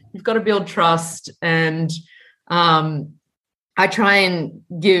researched. You've got to build trust, and I try and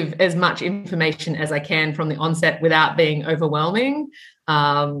give as much information as I can from the onset without being overwhelming,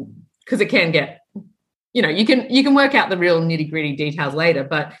 because it can get, you can work out the real nitty-gritty details later,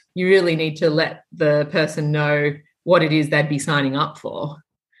 but you really need to let the person know what it is they'd be signing up for.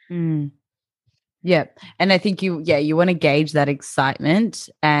 Yeah. And I think you want to gauge that excitement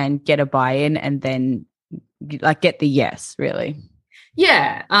and get a buy-in, and then get the yes, really.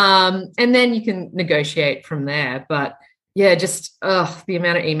 Yeah. And then you can negotiate from there. But yeah, just the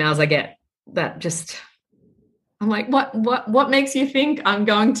amount of emails I get that just, I'm like, what makes you think I'm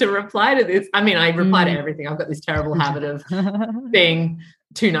going to reply to this? I mean, I reply to everything. I've got this terrible habit of being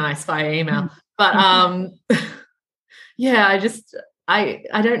too nice via email. But yeah,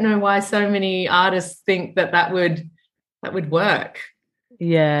 I don't know why so many artists think that would work.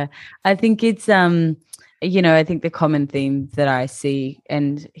 Yeah, I think it's I think the common theme that I see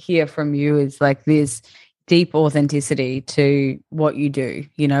and hear from you is this deep authenticity to what you do.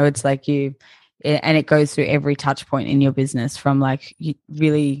 It's and it goes through every touch point in your business, from you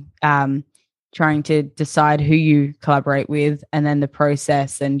really trying to decide who you collaborate with, and then the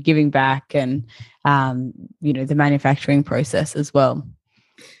process and giving back, and the manufacturing process as well.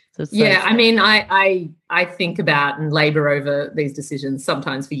 So I mean, I think about and labor over these decisions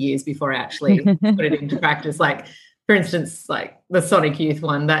sometimes for years before I actually put it into practice. For instance, the Sonic Youth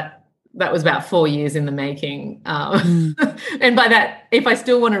one, that was about 4 years in the making. And by that, if I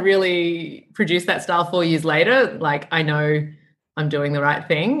still want to really produce that style 4 years later, I know I'm doing the right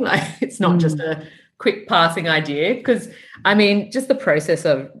thing. It's not just a quick passing idea, because I mean, just the process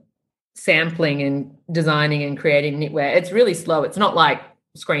of sampling and designing and creating knitwear, it's really slow. It's not like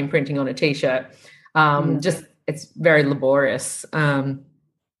screen printing on a t-shirt. Just it's very laborious. So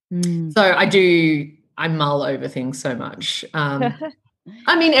I mull over things so much.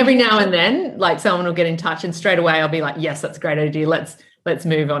 I mean, every now and then, like someone will get in touch, and straight away I'll be like, "Yes, that's a great idea. Let's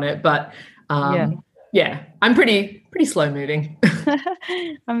move on it." But yeah, I'm pretty slow moving.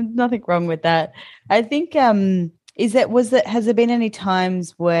 Nothing wrong with that. I think has there been any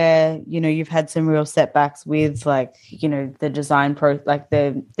times where, you know, you've had some real setbacks with, like, you know, the design like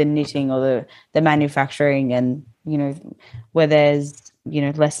the knitting or the manufacturing, and, you know, where there's, you know,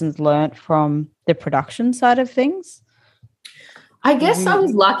 lessons learned from the production side of things? I guess I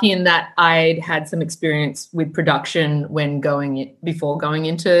was lucky in that I'd had some experience with production before going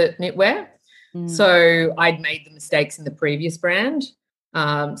into knitwear. So I'd made the mistakes in the previous brand.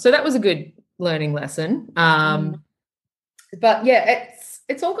 So that was a good learning lesson. But yeah,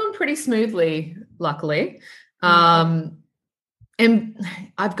 it's all gone pretty smoothly, luckily. And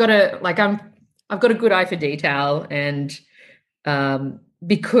I've got a good eye for detail, and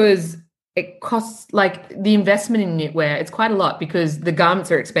because it costs, like, the investment in knitwear, it's quite a lot because the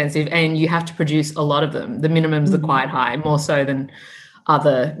garments are expensive and you have to produce a lot of them. The minimums are quite high, more so than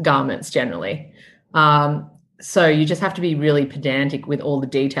other garments generally. So you just have to be really pedantic with all the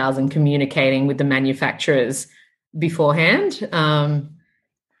details and communicating with the manufacturers beforehand. And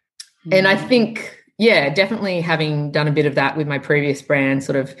I think, yeah, definitely having done a bit of that with my previous brand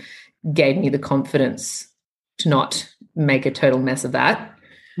sort of gave me the confidence to not make a total mess of that.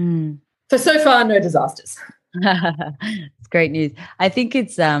 So far, no disasters. It's great news. I think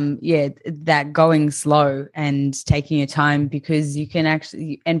it's that going slow and taking your time, because you can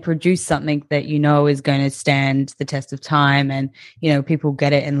actually produce something that you know is going to stand the test of time, and, you know, people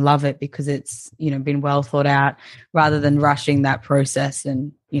get it and love it because it's, you know, been well thought out, rather than rushing that process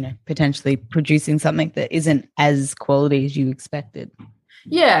and, you know, potentially producing something that isn't as quality as you expected.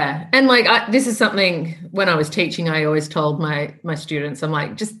 Yeah. And like, this is something when I was teaching, I always told my students, I'm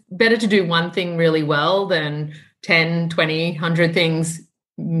like, just better to do one thing really well than 10, 20, 100 things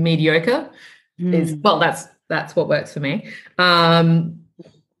mediocre. That's what works for me.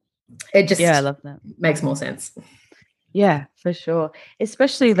 It just, I love that. Makes more sense. Yeah, for sure.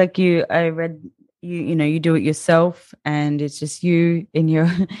 Especially like I read you know, you do it yourself, and it's just you in your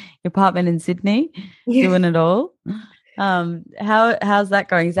apartment in Sydney doing it all. How's that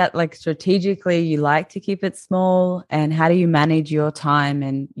going? Is that, like, strategically you like to keep it small, and how do you manage your time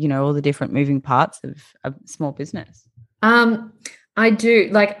and, you know, all the different moving parts of a small business? I do.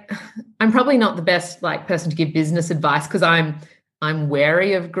 Like, I'm probably not the best, like, person to give business advice, because I'm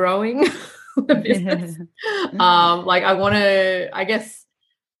wary of growing the business. Like,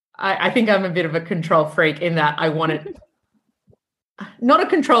 I think I'm a bit of a control freak in that I want it, not a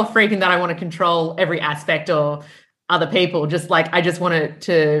control freak in that I want to control every aspect or other people, just like I just want it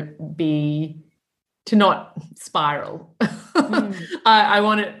to not spiral. I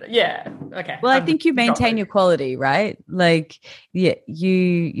want it, okay. Well, I think you maintain your quality, right? Like, yeah,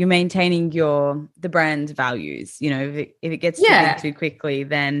 you're maintaining the brand's values. You know, if it gets too big too quickly,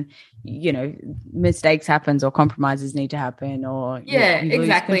 then, you know, mistakes happens or compromises need to happen, or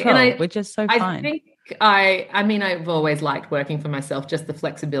exactly. Control, and which is so fine. I think I mean, I've always liked working for myself, just the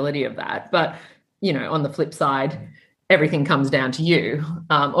flexibility of that. But, you know, on the flip side, everything comes down to you,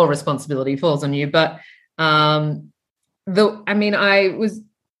 or responsibility falls on you. But I was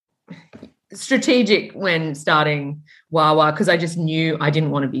strategic when starting Wawa, because I just knew I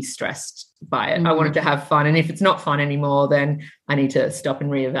didn't want to be stressed by it. I wanted to have fun. And if it's not fun anymore, then I need to stop and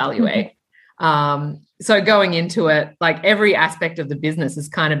reevaluate. So going into it, like, every aspect of the business has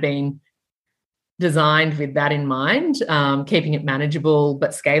kind of been designed with that in mind, keeping it manageable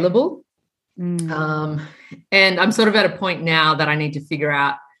but scalable. And I'm sort of at a point now that I need to figure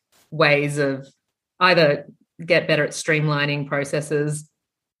out ways of either get better at streamlining processes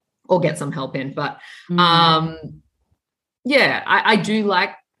or get some help in. But I do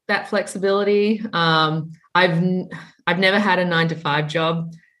like that flexibility. I've never had a 9-to-5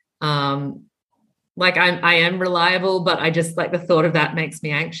 job. Like, I am reliable, but I just, like, the thought of that makes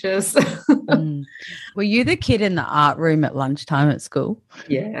me anxious. Were you the kid in the art room at lunchtime at school?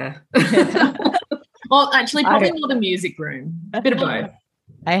 Yeah. Well, actually, probably more the music room. A bit of both.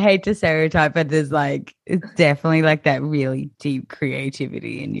 I hate to stereotype, but it's definitely like that really deep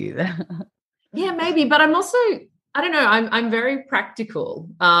creativity in you there. Yeah, maybe. But I'm also, I don't know, I'm very practical,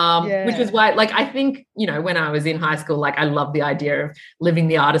 which is why, like, I think, you know, when I was in high school, like, I loved the idea of living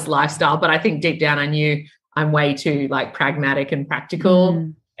the artist lifestyle, but I think deep down I knew I'm way too, like, pragmatic and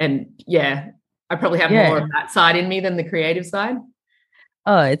practical. And I probably have more of that side in me than the creative side.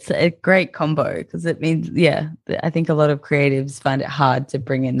 Oh, it's a great combo, because it means, I think a lot of creatives find it hard to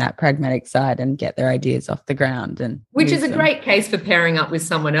bring in that pragmatic side and get their ideas off the ground. And which is a great case for pairing up with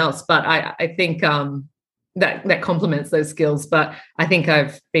someone else. But I think that complements those skills. But I think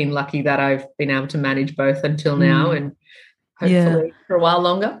I've been lucky that I've been able to manage both until now, and hopefully for a while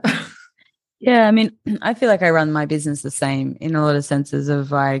longer. Yeah, I mean, I feel like I run my business the same in a lot of senses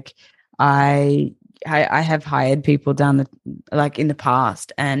of like I have hired people in the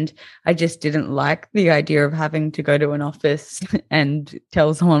past, and I just didn't like the idea of having to go to an office and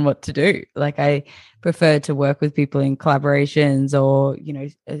tell someone what to do. Like I prefer to work with people in collaborations or,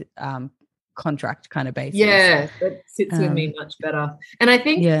 contract kind of basis. Yeah, it sits with me much better. And I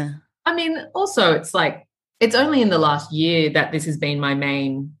think, I mean, also it's like, it's only in the last year that this has been my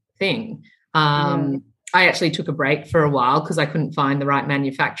main thing. I actually took a break for a while because I couldn't find the right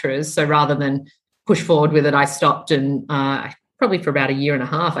manufacturers. So rather than push forward with it, I stopped, and probably for about a year and a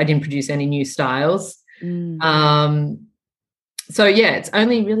half, I didn't produce any new styles. So yeah, it's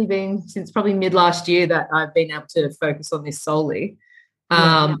only really been since probably mid last year that I've been able to focus on this solely.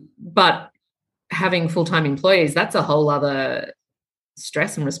 But having full-time employees, that's a whole other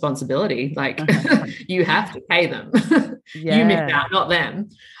stress and responsibility. Like you have to pay them. You miss out, not them.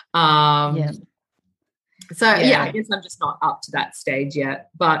 So I guess I'm just not up to that stage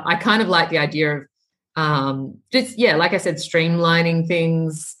yet, but I kind of like the idea of like I said, streamlining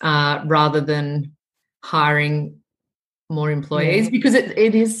things rather than hiring more employees, because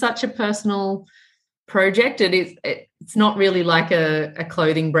it is such a personal project. It's not really like a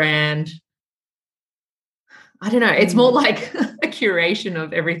clothing brand. I don't know. It's more like a curation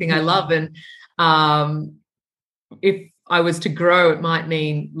of everything I love. And if I was to grow, it might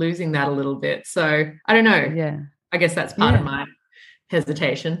mean losing that a little bit. So I don't know. Yeah. I guess that's part of my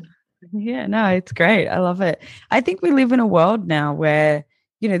hesitation. Yeah, no, it's great. I love it. I think we live in a world now where,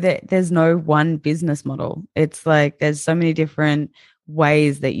 there's no one business model. It's like there's so many different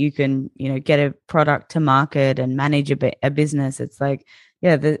ways that you can, get a product to market and manage a business. It's like,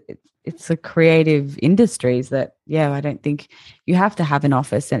 it's a creative industries that, I don't think you have to have an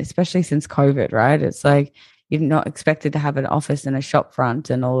office, and especially since COVID, right? It's like you're not expected to have an office and a shop front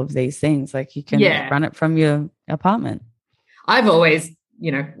and all of these things. Like you can run it from your apartment. I've always,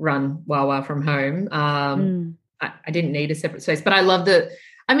 run Wawa from home. I didn't need a separate space, but I love there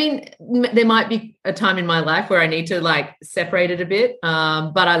might be a time in my life where I need to like separate it a bit.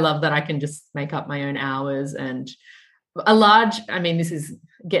 But I love that I can just make up my own hours, and this is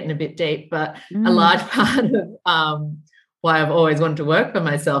getting a bit deep, but a large part of why I've always wanted to work for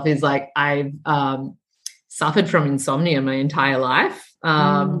myself is like I've suffered from insomnia my entire life.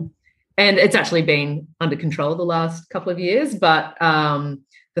 And it's actually been under control the last couple of years, but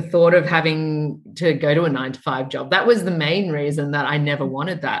the thought of having to go to a 9-to-5 job, that was the main reason that I never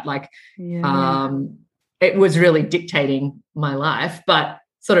wanted that. Like it was really dictating my life, but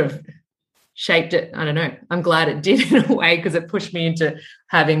sort of shaped it. I don't know. I'm glad it did in a way, because it pushed me into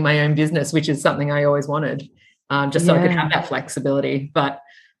having my own business, which is something I always wanted, just so I could have that flexibility. But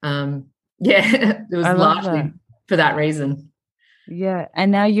it was largely for that reason. Yeah,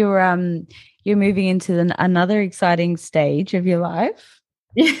 and now you're moving into another exciting stage of your life.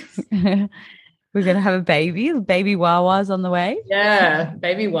 Yes. We're going to have a baby Wawa's on the way. Yeah,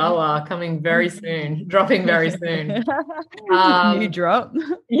 baby Wawa coming very soon, dropping very soon. New drop.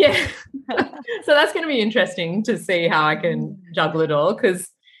 Yeah. So that's going to be interesting to see how I can juggle it all, because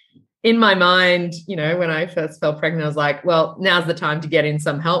in my mind, when I first fell pregnant, I was like, well, now's the time to get in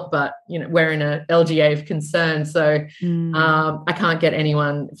some help, but, we're in a LGA of concern, so I can't get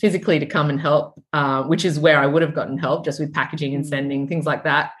anyone physically to come and help, which is where I would have gotten help, just with packaging and sending, things like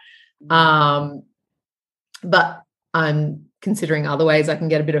that. But I'm considering other ways I can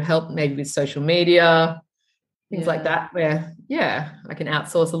get a bit of help, maybe with social media, things like that, where, I can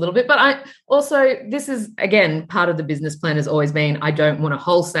outsource a little bit. But I also, this is, again, part of the business plan has always been, I don't want to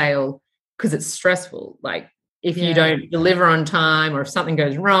wholesale because it's stressful. Like if you don't deliver on time, or if something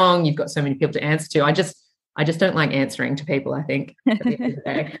goes wrong, you've got so many people to answer to. I just don't like answering to people, I think, at the end of the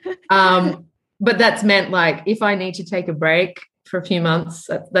day. But that's meant like if I need to take a break for a few months,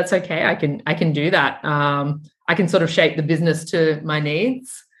 that's okay. I can do that. I can sort of shape the business to my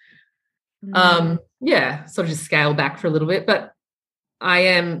needs. Sort of just scale back for a little bit, but I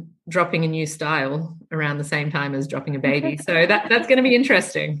am dropping a new style around the same time as dropping a baby. So that's going to be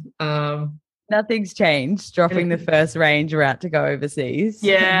interesting. Nothing's changed. Dropping the first range, we're out to go overseas.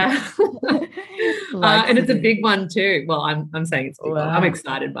 Yeah. And it's a big one too. Well, I'm saying it's a big one. I'm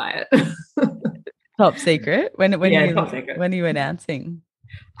excited by it. Top secret. When top secret. When are you announcing?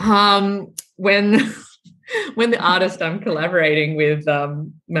 When the artist I'm collaborating with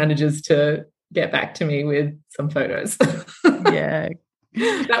manages to get back to me with some photos. Yeah.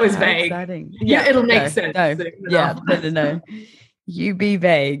 That was vague. Exciting. Yeah, it'll make sense. No. Yeah, no. You be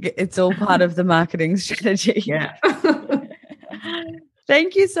vague. It's all part of the marketing strategy. Yeah.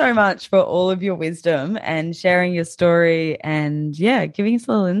 Thank you so much for all of your wisdom and sharing your story and, giving us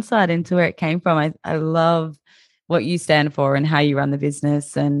a little insight into where it came from. I love what you stand for and how you run the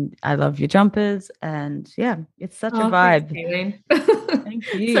business, and I love your jumpers, and it's such a vibe. Thanks,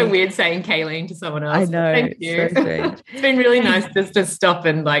 Thank you. So weird saying Kayleen to someone else. I know. Thank you. So strange. It's been really nice just to stop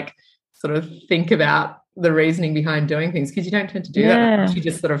and like sort of think about the reasoning behind doing things, because you don't tend to do that. You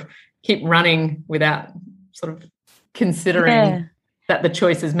just sort of keep running without sort of considering that the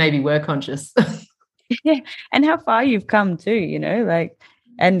choices maybe were conscious. And how far you've come too,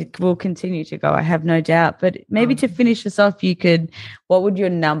 and will continue to go, I have no doubt. But maybe to finish us off, what would your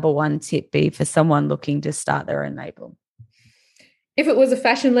number one tip be for someone looking to start their own label? If it was a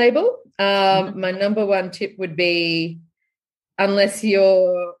fashion label, my number one tip would be, unless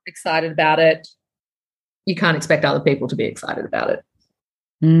you're excited about it, you can't expect other people to be excited about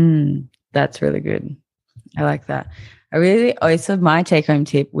it. That's really good. I like that. Also my take-home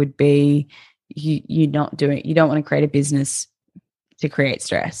tip would be you don't want to create a business to create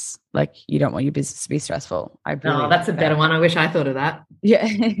stress. Like, you don't want your business to be stressful. That's a better one. I wish I thought of that. Yeah.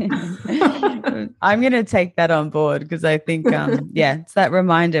 I'm going to take that on board, because I think, it's that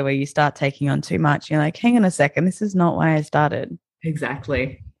reminder where you start taking on too much. You're like, hang on a second, this is not why I started.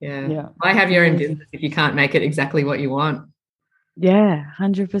 Exactly. Yeah. Why have your own business if you can't make it exactly what you want? Yeah,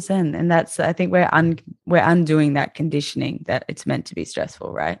 100%. And that's, I think we're undoing that conditioning that it's meant to be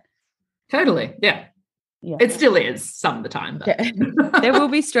stressful, right? Totally. Yeah. It still is some of the time. But. There will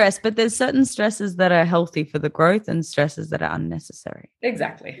be stress, but there's certain stresses that are healthy for the growth and stresses that are unnecessary.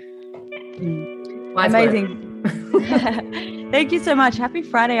 Exactly. Amazing. Thank you so much. Happy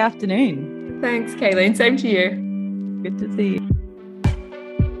Friday afternoon. Thanks, Kayleen. Same to you. Good to see you.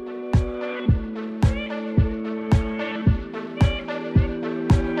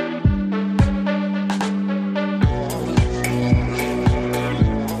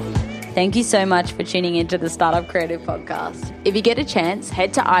 Thank you so much for tuning into the Startup Creative Podcast. If you get a chance,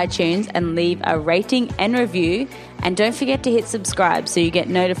 head to iTunes and leave a rating and review. And don't forget to hit subscribe so you get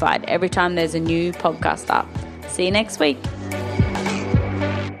notified every time there's a new podcast up. See you next week.